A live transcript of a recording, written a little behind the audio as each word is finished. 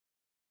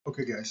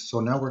Okay, guys,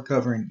 so now we're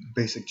covering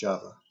basic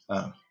Java.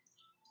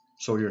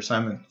 So your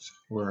assignments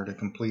were to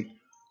complete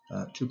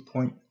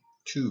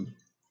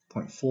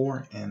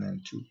 2.2.4 and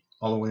then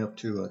all the way up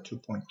to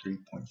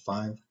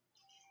 2.3.5.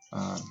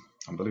 I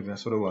believe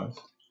that's what it was.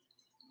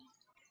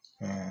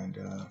 And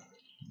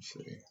let's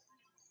see.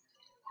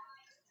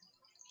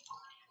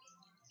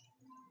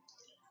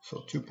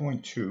 So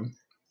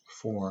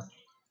 2.2.4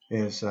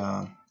 is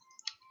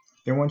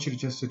they want you to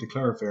just to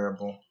declare a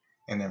variable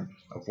and then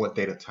of what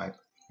data type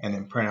and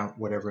then print out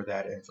whatever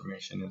that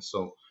information is.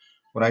 So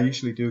what I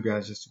usually do,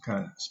 guys, just to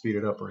kind of speed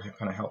it up or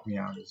kind of help me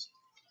out is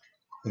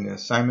in the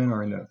assignment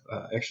or in the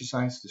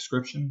exercise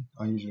description,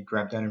 I'll usually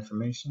grab that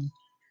information,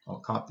 I'll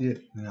copy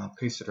it, and I'll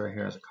paste it right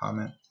here as a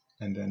comment,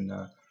 and then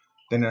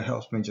it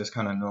helps me just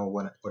kind of know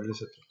what it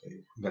is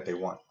that they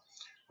want.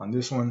 On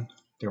this one,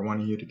 they're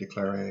wanting you to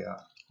declare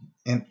a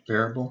int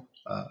variable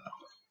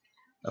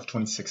of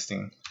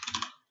 2016.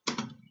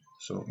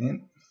 So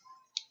int,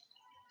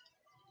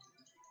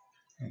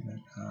 and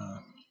then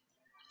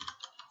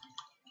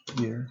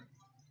year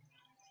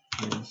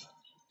is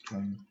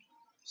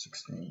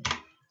 2016.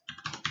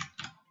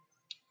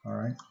 All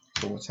right.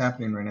 So what's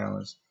happening right now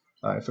is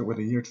if it were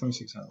the year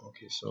 2016,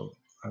 okay, so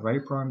I write a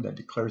program that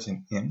declares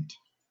an int.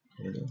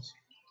 Here it is.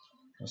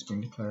 That's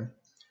being declared.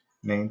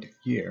 Named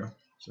year.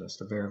 So that's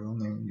the variable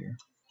named year.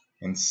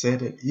 And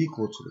set it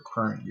equal to the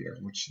current year,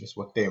 which is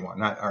what they want,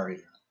 not our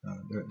year.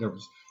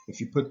 If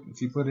you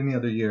put any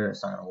other year,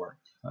 it's not gonna work.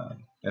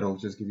 It'll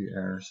just give you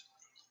errors.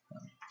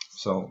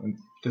 So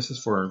this is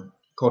for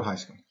Code High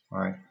School. All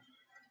right.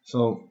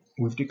 So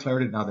we've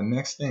declared it. Now the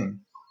next thing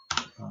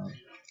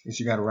is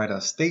you got to write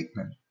a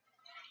statement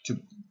to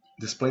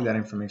display that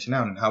information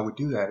out. And how we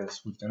do that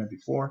is we've done it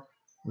before.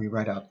 We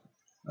write out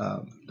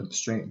the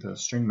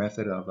string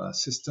method of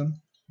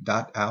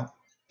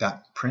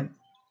system.out.print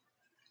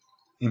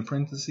in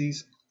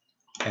parentheses,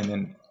 and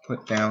then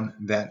put down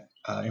that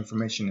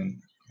information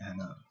in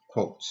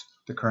quotes.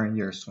 The current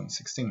year is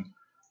 2016.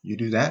 You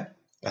do that,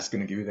 that's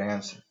going to give you the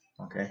answer.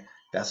 Okay,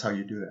 that's how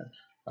you do that.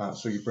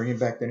 So you bring it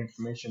back that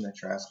information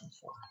that you're asking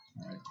for,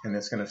 all right? And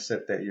it's going to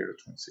set that year to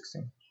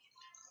 2016.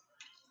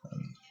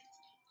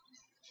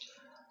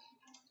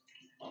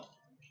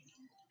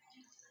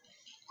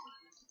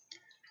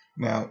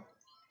 Now,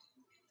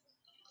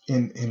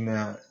 in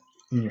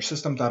your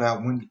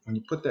system.out, when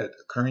you put that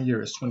current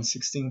year is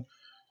 2016,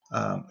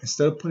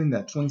 instead of putting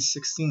that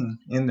 2016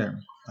 in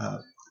there,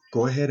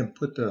 go ahead and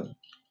put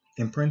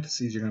in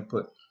parentheses, you're going to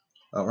put,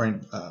 or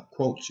in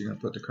quotes, you're going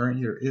to put the current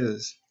year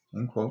is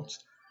in quotes,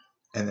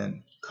 and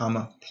then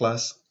comma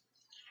plus,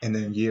 and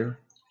then year,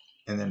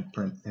 and then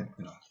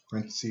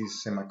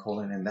parentheses,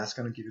 semicolon, and that's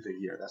going to give you the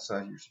year. That's how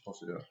you're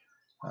supposed to do it.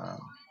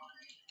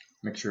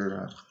 Make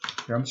sure.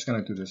 Here, I'm just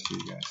going to do this for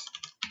you guys.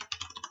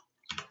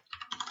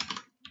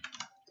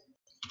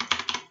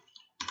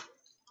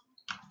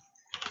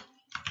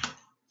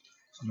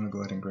 I'm going to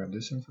go ahead and grab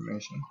this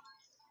information.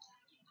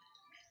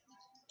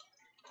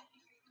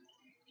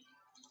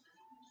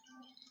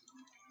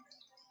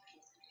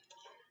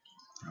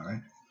 All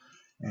right,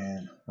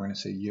 and we're going to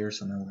say year,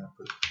 so now we're going to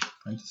put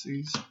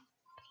parentheses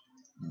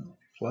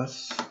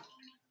plus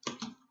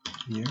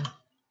year.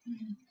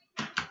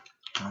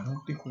 I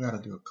don't think we got to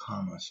do a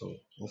comma, so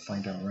we'll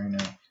find out right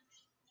now.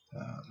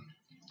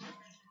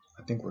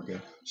 I think we're good.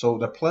 So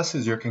the plus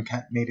is you're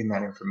concatenating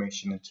that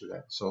information into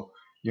that, so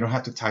you don't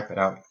have to type it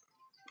out.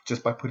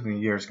 Just by putting the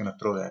year, it's going to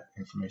throw that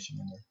information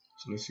in there.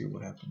 So let's see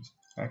what happens.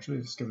 Actually,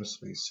 let's give it a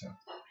space here.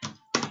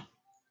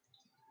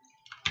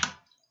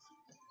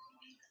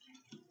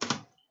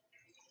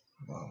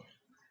 Wow.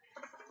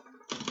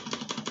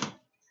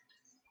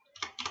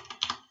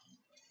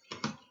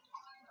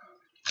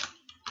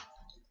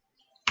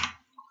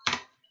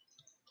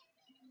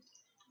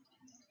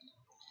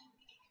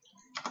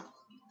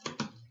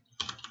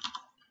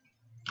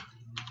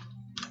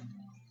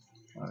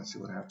 Let's see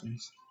what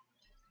happens.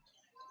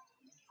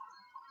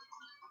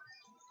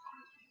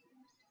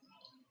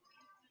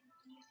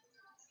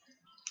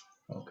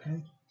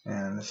 Okay,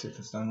 and let's see if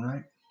it's done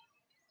right.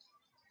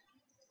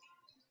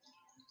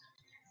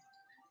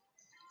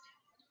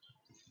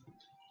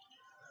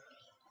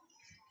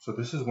 So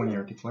this is when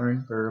you're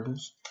declaring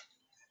variables,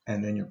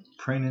 and then you're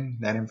printing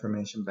that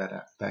information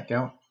back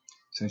out.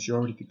 Since you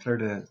already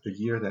declared the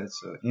year that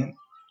it's int,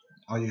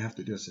 all you have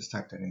to do is just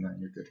type that in there and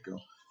you're good to go.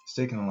 It's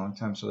taking a long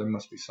time, so there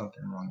must be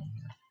something wrong in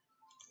here.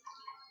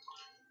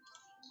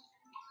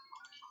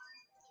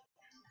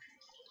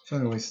 So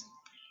anyways,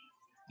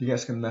 you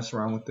guys can mess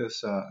around with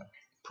this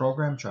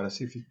program, try to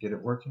see if you can get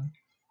it working,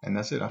 and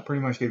that's it. I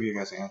pretty much gave you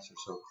guys the answer.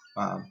 So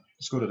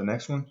let's go to the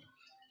next one.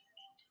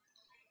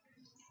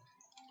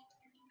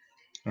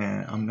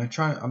 And I'm not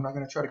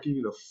gonna try to give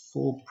you the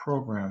full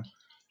program.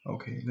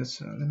 Okay,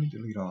 let me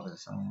delete all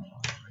this. I don't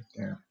know, right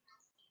there.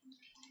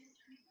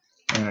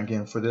 And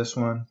again, for this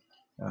one,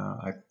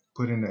 I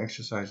put in the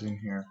exercise in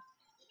here.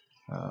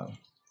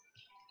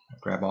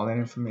 Grab all that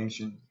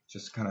information,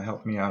 just kind of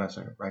help me out as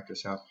I write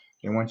this out.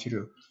 They want you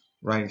to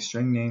write a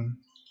string name.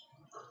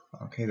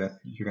 Okay, that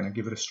you're gonna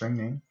give it a string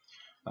name.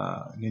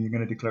 And then you're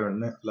going to declare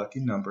a lucky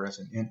number as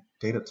an int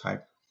data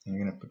type, and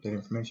you're going to put that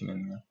information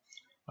in here.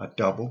 A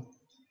double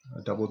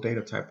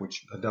data type,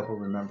 which a double,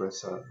 remember,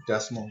 it's a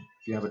decimal.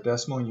 If you have a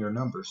decimal in your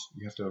numbers,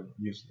 you have to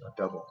use a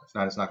double. If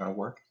not, it's not going to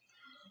work.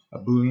 A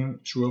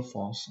Boolean, true or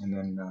false, and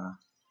then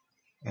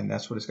and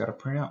that's what it's got to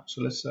print out.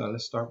 So let's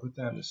start with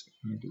that. Let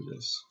me do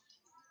this.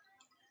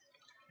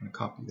 I'm going to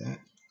copy that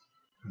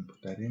and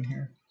put that in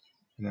here,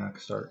 and then I can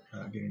start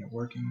getting it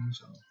working.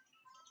 So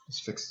let's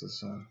fix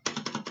this.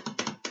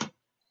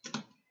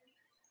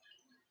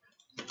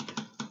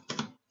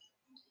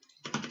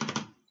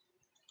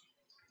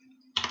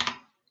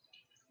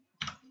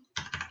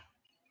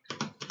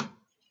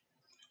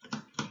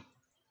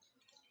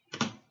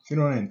 If you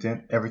don't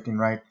indent everything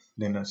right,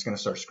 then it's going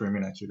to start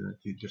screaming at you that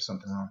you did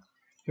something wrong.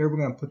 Here we're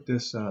going to put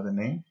this the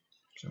name.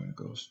 So I'm going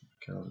to go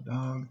Carol the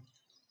dog.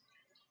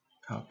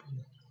 Copy.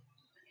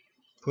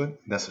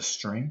 Put. That's a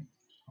string.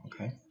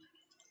 Okay.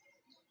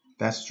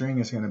 That string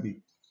is going to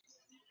be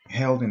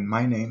held in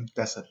my name.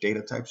 That's a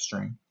data type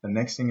string. The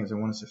next thing is they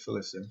want us to fill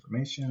this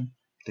information.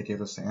 They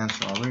gave us the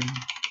answer already.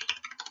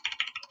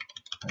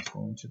 That's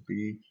going to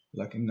be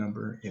lucky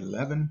number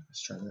 11.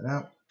 Let's try that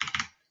out.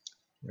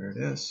 There it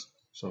is.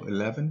 So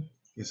 11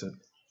 is an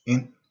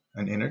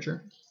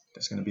integer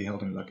that's going to be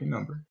held in lucky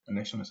number. The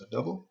next one is a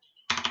double.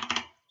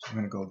 So I'm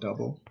going to go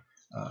double.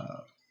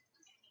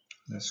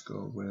 Let's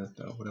go with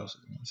what else?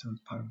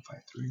 7.53.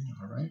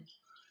 All right.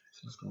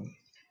 So let's go.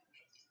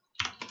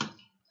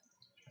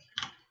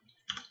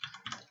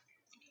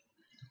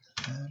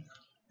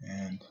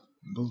 And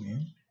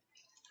Boolean.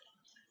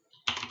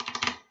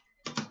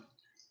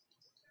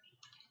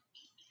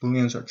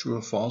 Booleans are true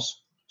or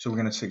false, so we're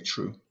going to say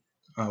true.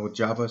 With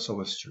Java, it's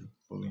always true.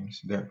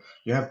 Booleans. There,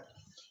 you have.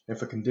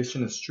 If a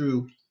condition is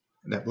true,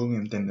 that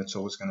Boolean, then that's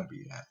always going to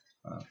be that.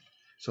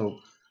 So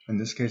in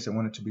this case, I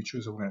want it to be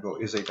true, so we're going to go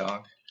is a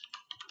dog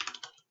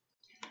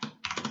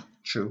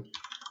true.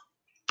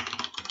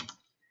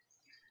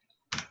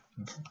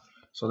 Okay.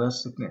 So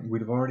that's the thing.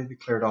 We've already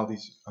declared all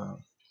these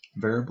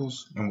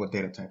variables and what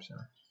data types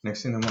are.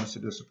 Next thing I want us to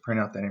do is to print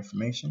out that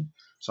information.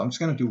 So I'm just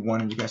going to do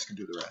one, and you guys can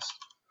do the rest.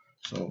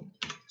 So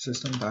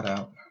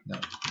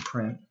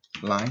system.out.print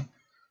line.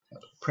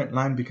 Print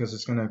line because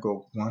it's going to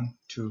go 1,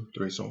 2,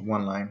 3. So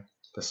one line.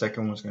 The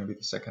second one's going to be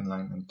the second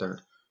line, and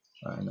third,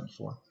 and then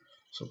 4.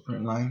 So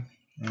print line,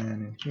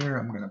 and in here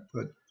I'm going to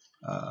put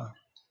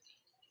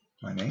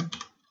my name.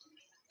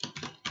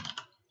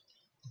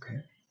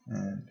 Okay,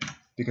 and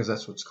because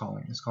that's what it's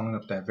calling. It's calling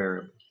up that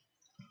variable.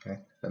 Okay,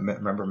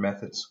 remember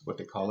methods, what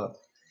they call up.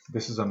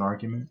 This is an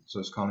argument, so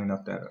it's calling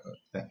up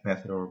that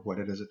method, or what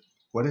is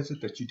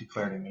it that you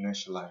declared and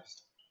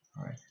initialized.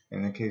 All right.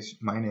 In the case,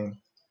 my name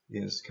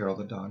is Carol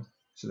the dog.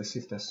 So let's see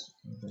if that's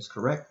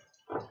correct.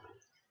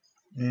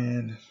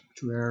 And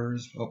 2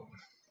 errors. Oh,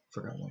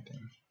 forgot one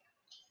thing.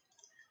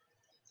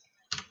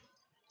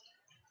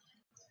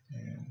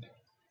 And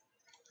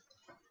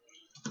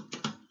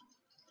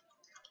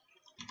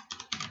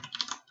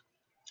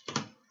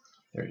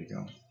there you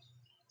go.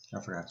 I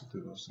forgot to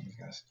do those things,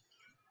 guys.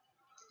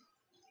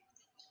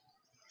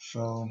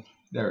 So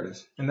there it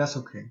is, and that's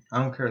okay.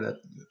 I don't care that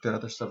the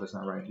other stuff is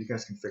not right. You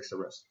guys can fix the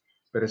rest.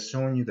 But it's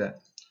showing you that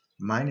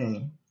my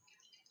name,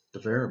 the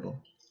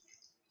variable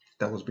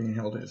that was being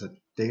held as a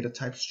data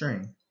type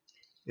string,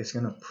 is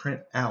going to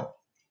print out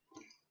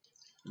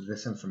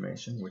this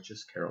information, which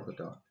is Carol the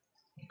dog.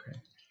 Okay.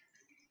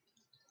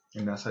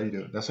 And that's how you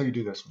do it. That's how you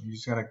do this one. You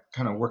just gotta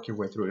kind of work your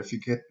way through it. If you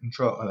get in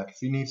trouble, like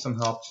if you need some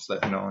help, just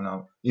let me know, and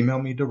I'll email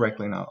me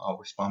directly, and I'll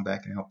respond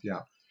back and help you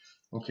out.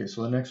 Okay,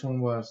 so the next one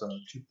was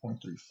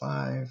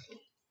 2.35.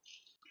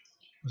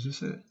 Was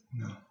this it?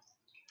 No.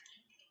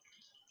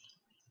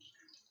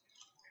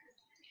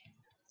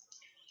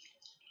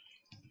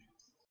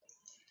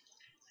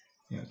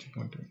 Yeah,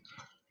 2.3.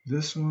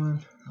 This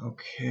one,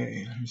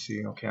 okay, let me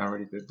see. Okay, I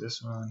already did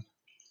this one.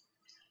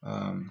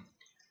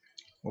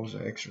 What was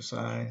the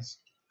exercise?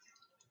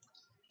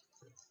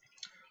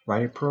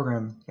 Write a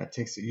program that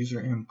takes the user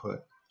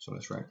input. So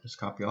let's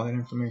copy all that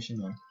information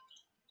in.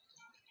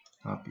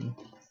 Copy.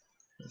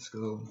 Let's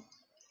go.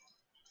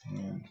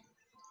 And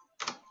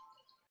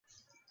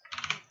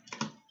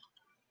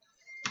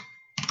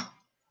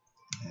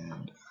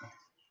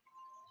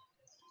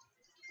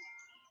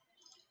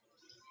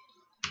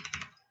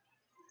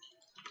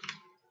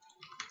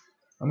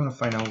I'm going to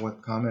find out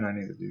what comment I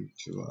need to do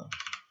to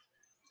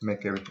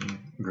make everything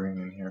green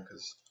in here,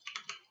 because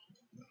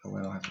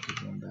I don't have to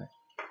keep going back.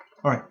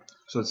 Alright,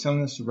 so it's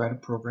telling us to write a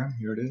program.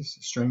 Here it is.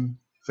 String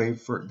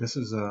favorite. This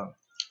is the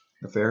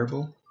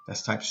variable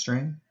that's type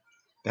string.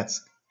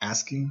 That's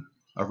asking.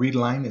 A read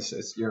line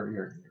is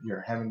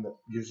you're having the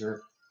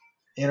user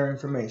enter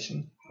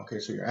information. Okay,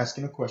 so you're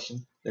asking a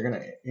question. They're going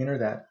to enter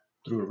that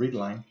through a read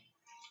line,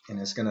 and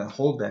it's going to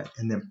hold that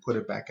and then put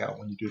it back out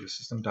when you do the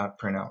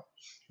system.printout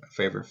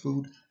favorite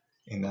food,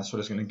 and that's what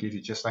it's going to give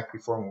you, just like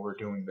before when we were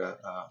doing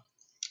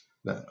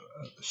the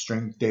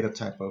string data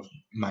type of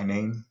my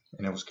name,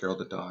 and it was Carol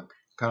the dog,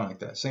 kind of like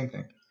that, same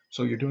thing.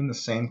 So you're doing the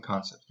same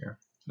concept here.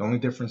 The only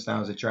difference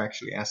now is that you're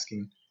actually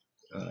asking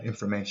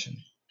information.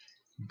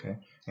 Okay,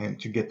 and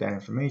to get that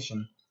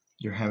information,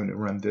 you're having to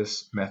run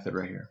this method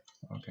right here.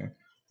 Okay,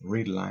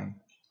 read line,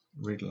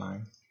 read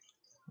line,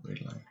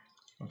 read line.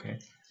 Okay,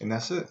 and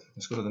that's it.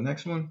 Let's go to the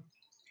next one.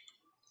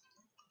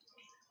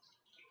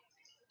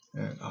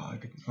 And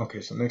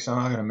okay, so next time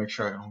I gotta make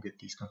sure I don't get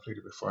these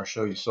completed before I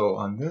show you. So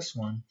on this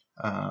one,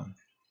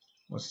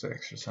 what's the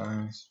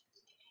exercise?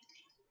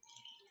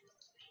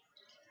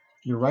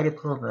 You write a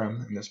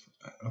program in this.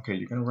 Okay,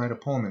 you're gonna write a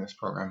poem in this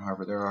program.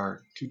 However, there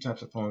are two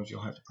types of poems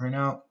you'll have to print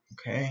out.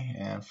 Okay,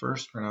 and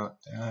first print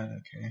out that.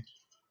 Okay.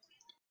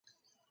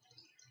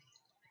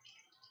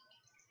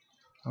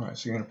 All right,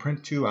 so you're gonna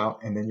print two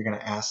out, and then you're gonna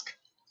ask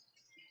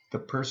the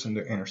person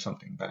to enter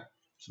something back.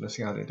 So let's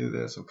see how they do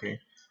this. Okay,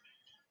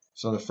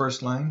 so the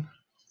first line,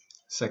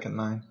 second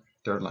line,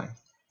 third line,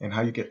 and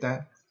how you get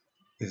that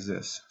is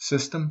this: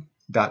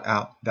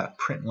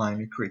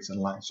 system.out.println. It creates a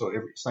line. So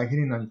it's like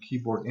hitting on your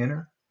keyboard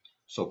enter.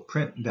 So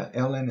print the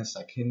ln is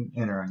like hitting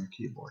enter on your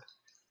keyboard.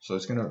 So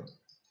it's gonna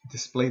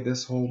display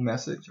this whole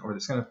message, or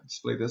it's gonna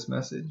display this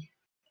message,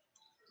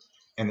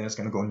 and then it's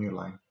gonna go new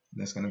line.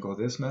 Then it's gonna go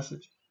this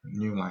message,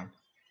 new line,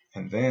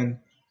 and then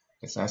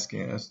it's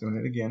asking us doing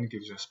it again. It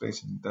gives you a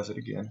space and does it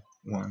again.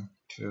 1,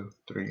 2,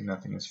 3,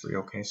 nothing is free.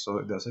 Okay, so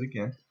it does it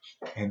again,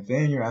 and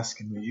then you're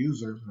asking the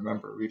user.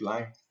 Remember, read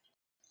line.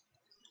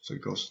 So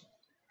it goes.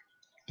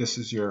 This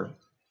is your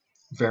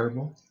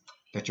variable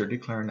that you're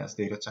declaring as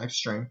data type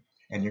string,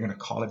 and you're going to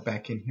call it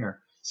back in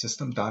here.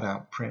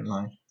 System.out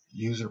println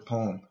user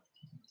poem,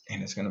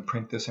 and it's going to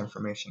print this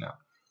information out,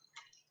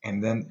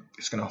 and then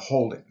it's going to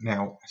hold it.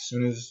 Now, as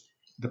soon as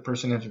the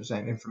person enters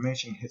that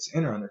information, hits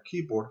enter on their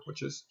keyboard,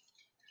 which is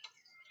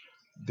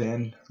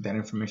then that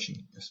information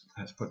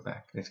has put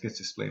back. It gets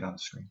displayed on the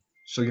screen.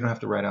 So you don't have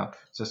to write out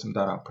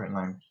system.out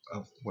println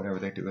of whatever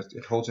they do.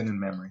 It holds it in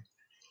memory.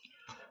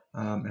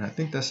 And I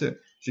think that's it.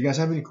 If you guys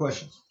have any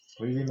questions,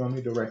 please email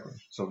me directly.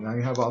 So now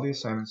you have all the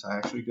assignments. I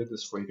actually did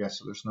this for you guys,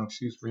 so there's no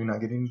excuse for you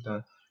not getting it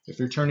done. If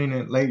you're turning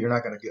in late, you're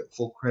not going to get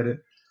full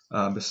credit,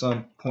 but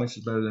some points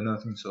is better than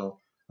nothing. So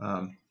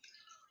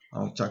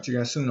I'll talk to you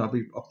guys soon. I'll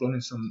be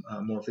uploading some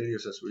more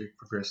videos as we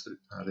progress through,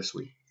 this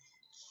week.